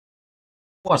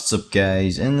What's up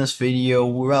guys, in this video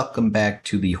welcome back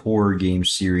to the horror game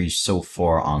series so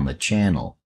far on the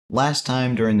channel. Last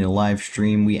time during the live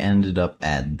stream we ended up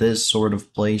at this sort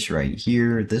of place right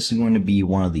here. This is going to be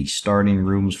one of the starting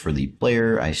rooms for the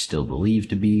player, I still believe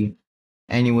to be.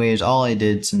 Anyways, all I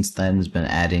did since then has been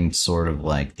adding sort of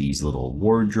like these little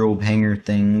wardrobe hanger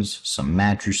things, some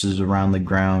mattresses around the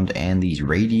ground, and these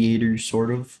radiators sort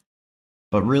of.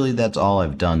 But really that's all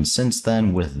I've done since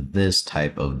then with this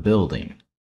type of building.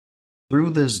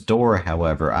 Through this door,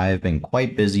 however, I have been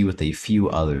quite busy with a few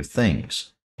other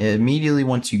things. Immediately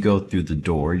once you go through the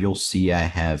door, you'll see I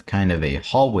have kind of a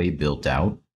hallway built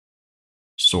out,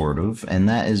 sort of, and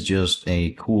that is just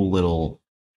a cool little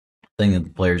thing that the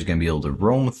player is going to be able to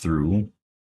roam through.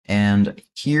 And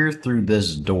here through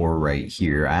this door right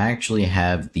here, I actually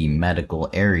have the medical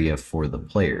area for the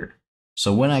player.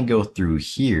 So when I go through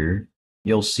here,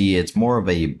 you'll see it's more of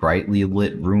a brightly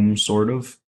lit room, sort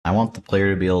of. I want the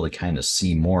player to be able to kind of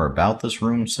see more about this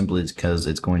room simply because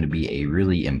it's going to be a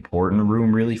really important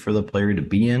room really for the player to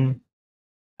be in.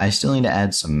 I still need to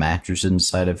add some mattresses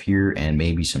inside of here and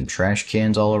maybe some trash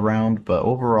cans all around, but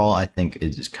overall I think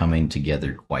it is coming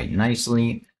together quite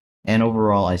nicely. And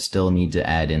overall I still need to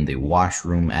add in the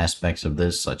washroom aspects of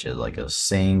this, such as like a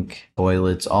sink,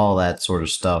 toilets, all that sort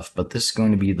of stuff, but this is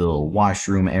going to be the little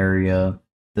washroom area.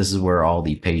 This is where all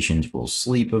the patients will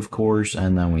sleep, of course,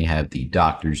 and then we have the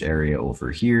doctor's area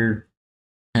over here.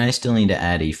 And I still need to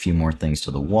add a few more things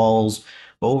to the walls,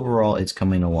 but overall it's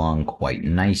coming along quite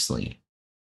nicely.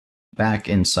 Back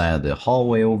inside of the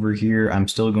hallway over here, I'm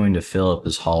still going to fill up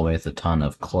this hallway with a ton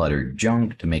of cluttered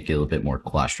junk to make it a little bit more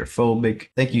claustrophobic.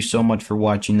 Thank you so much for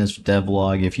watching this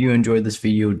devlog. If you enjoyed this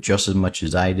video just as much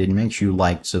as I did, make sure you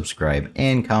like, subscribe,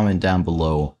 and comment down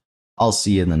below. I'll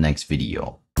see you in the next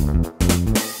video.